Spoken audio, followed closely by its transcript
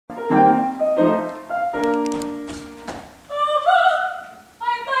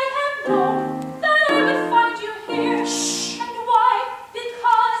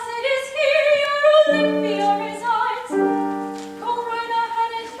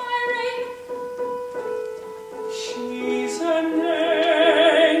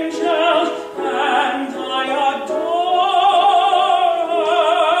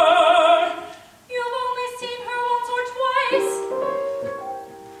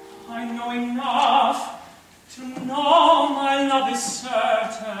know enough to know my love is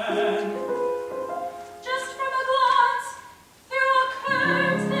certain. Just from a glance through a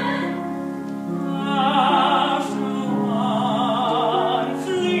curtain. After one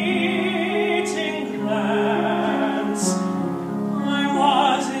fleeting glance, I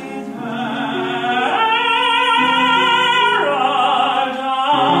was in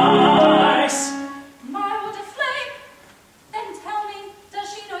paradise. My, what a flame! Then tell me, does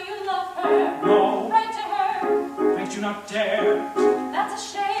she know you love her? No, Write to her. I do not dare. That's a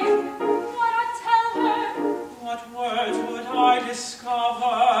shame. Why not tell her? What words would I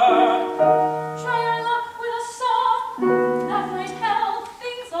discover? Try your luck with a song. That might help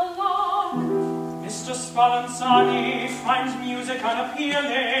things along. Mr. Spallanzani finds music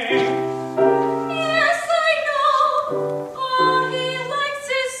unappealing. Yes, I know. All he likes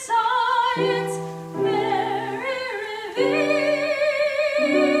is science. Very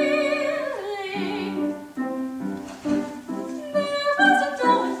revealing. There was a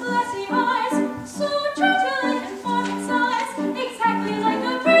doll with glassy eyes, so childlike and form and size, exactly like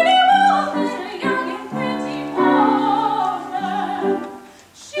a pretty woman, a young and pretty woman.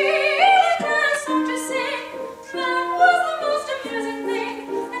 She even had a song to sing, that was the most amusing thing.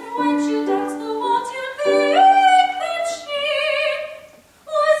 And when she danced the waltz, you'd think that she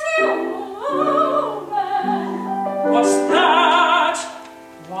was human. What's that?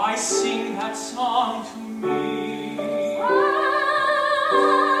 Why sing that song to me?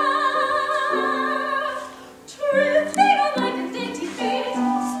 Drifting on like a dainty feet,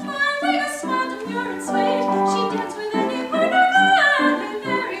 smiling a smile demure and sweet, she danced with any partner gladly,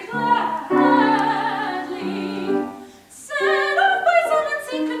 very gladly. Set off by some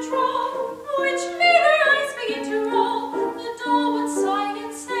unseen control, which made her eyes begin to roll, the doll would sigh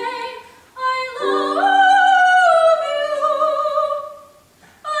and say, I love you,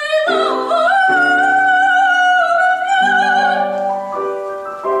 I love you.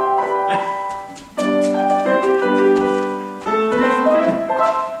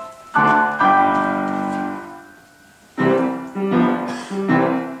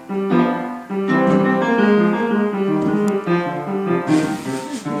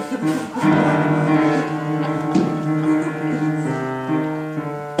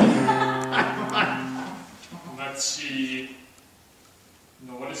 Let's see.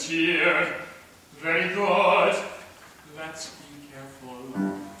 No one is here. Very good. Let's be careful.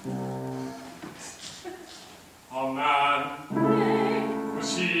 A man.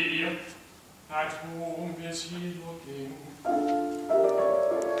 Who's he? At whom is he looking?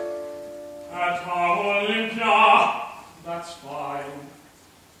 At our Olympia. That's fine.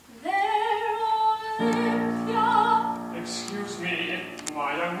 There, Olympia. Excuse me,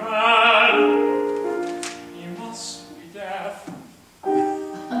 my young man. He must be deaf.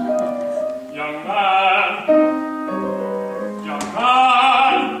 Young man. Young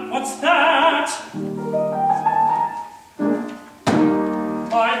man. What's that?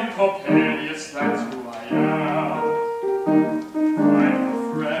 I'm Coppelius, that's who I am. I'm a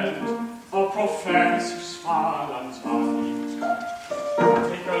friend of Professor Spallanzani.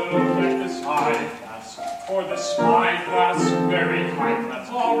 Take a look at this eye glass, or this spyglass, very high class.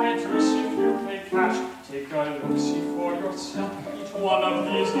 All readers, if you pay cash, take a look-see for yourself. Each one of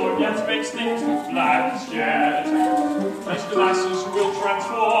these lorgnettes makes things look black as jet. These glasses will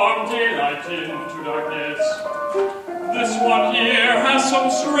transform daylight into darkness. This one here has some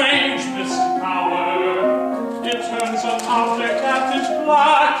strange mystic power. It turns an object that is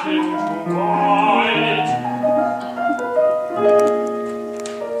black into white.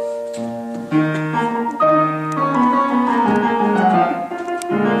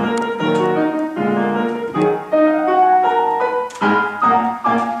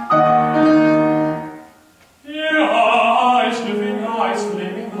 Eyes, living eyes,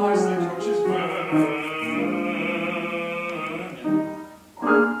 flaming eyes, like torches burning.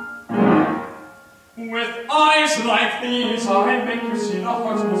 With eyes like these, I make you see the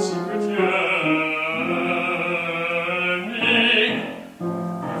heart's most secret yearning.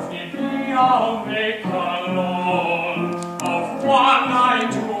 If need be, I'll make a loan of one eye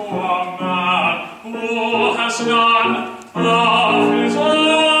to a man who has none of his own.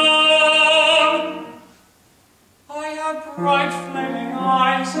 I have bright flaming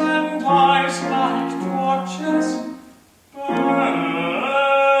eyes and eyes like torches burning.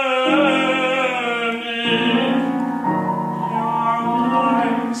 Your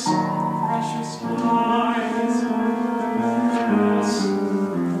eyes, precious eyes, yes.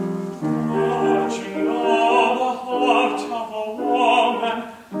 Don't you know the heart of a woman,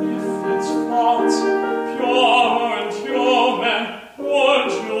 if it's false, pure and human,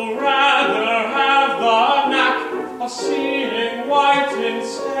 seeing white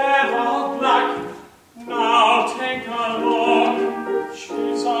instead of black. Now take a look,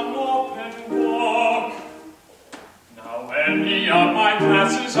 she's an open book. Now any of my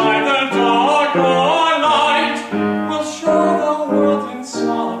glasses, either dark or light, will show the world in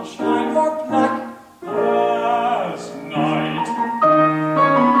sunshine or black as night.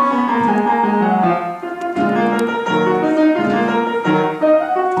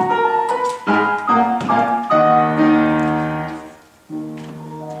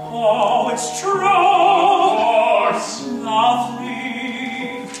 Oh, it's true!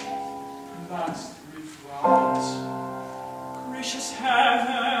 Lovely. That's 3 crowns. Gracious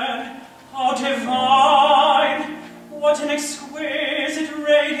heaven, how divine! What an exquisite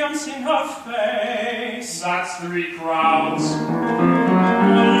radiance in her face! That's 3 crowns.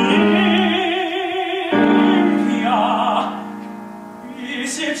 Olympia,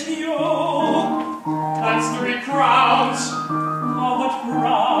 is it you? That's 3 crowns. Oh, what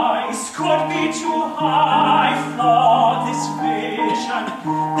price could be too high for this vision,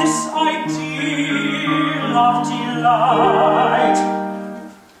 this ideal of delight?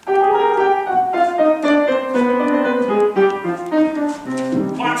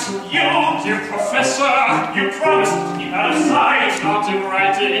 But you, dear professor, you promised to keep out of sight. It's not in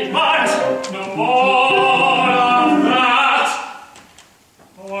writing, but no more of that.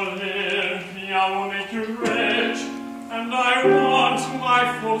 Olympia will make you rich, and I want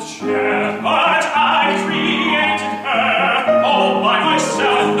my full share. But I created her all by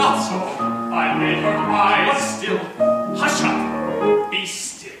myself. Not so. I made her eyes. But still, hush up. Be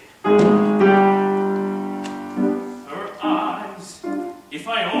still. Her eyes. If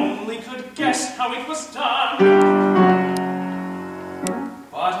I only could guess how it was done.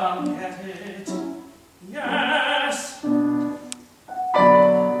 But I'll get it. Yes.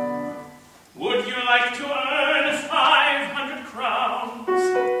 Would you like to earn 500 crowns?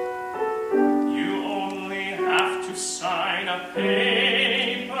 You only have to sign a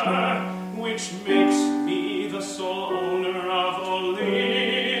paper which makes me the sole owner of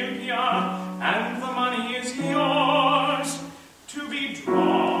Olympia, and the money is yours to be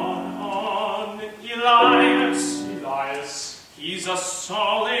drawn on Elias. Elias. He's a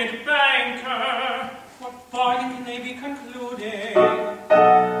solid banker. What bargain can they be concluding?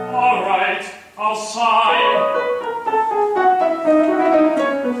 All right, I'll sign.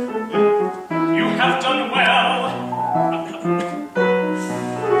 You have done well.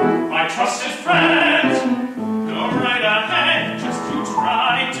 My trusted friend, go right ahead, just to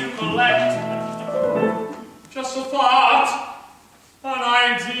try to collect. Just a thought, an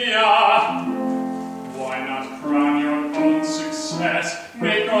idea. Why not crown your own success?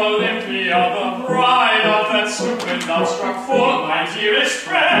 Make Olympia the bride of that stupid, love-struck fool, my dearest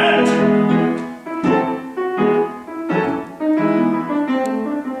friend.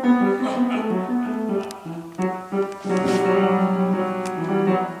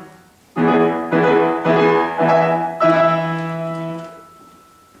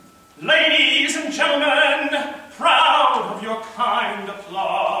 Ladies and gentlemen, proud of your kind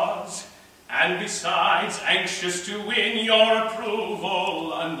applause, and besides anxious to win your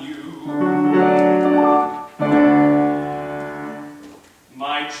approval anew.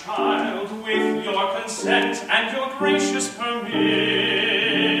 My child, with your consent and your gracious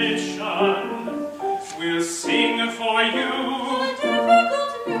permission, will sing for you A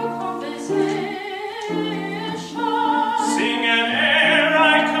difficult new composition. Sing an air I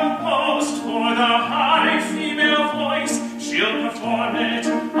composed for the high female voice. She'll perform it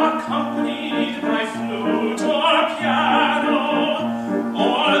accompanied by flute or piano,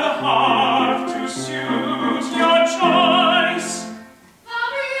 or the harp to suit your choice.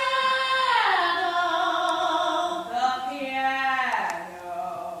 The piano.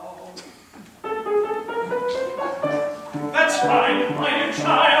 That's fine, my dear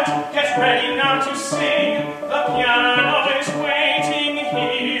child. Get ready now to sing. The piano is waiting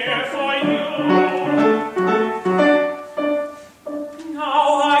here for you. Now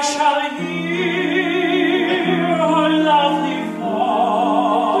I shall hear her lovely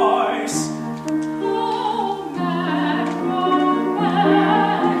voice. Oh, mad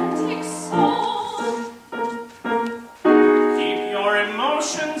romantic soul. Keep your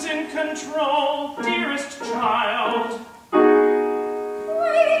emotions in control, dearest child.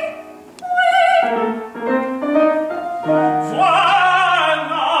 Wait.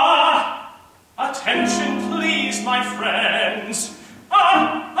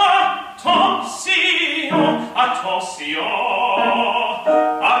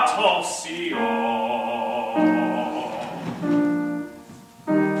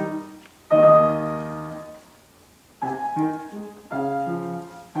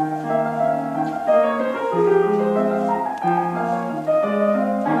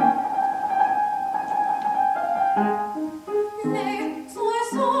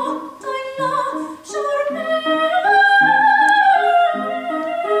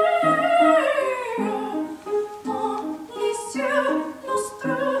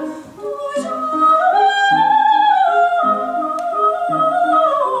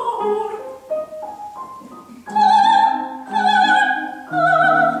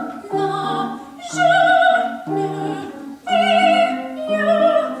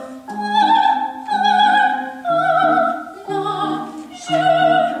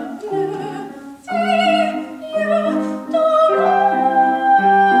 La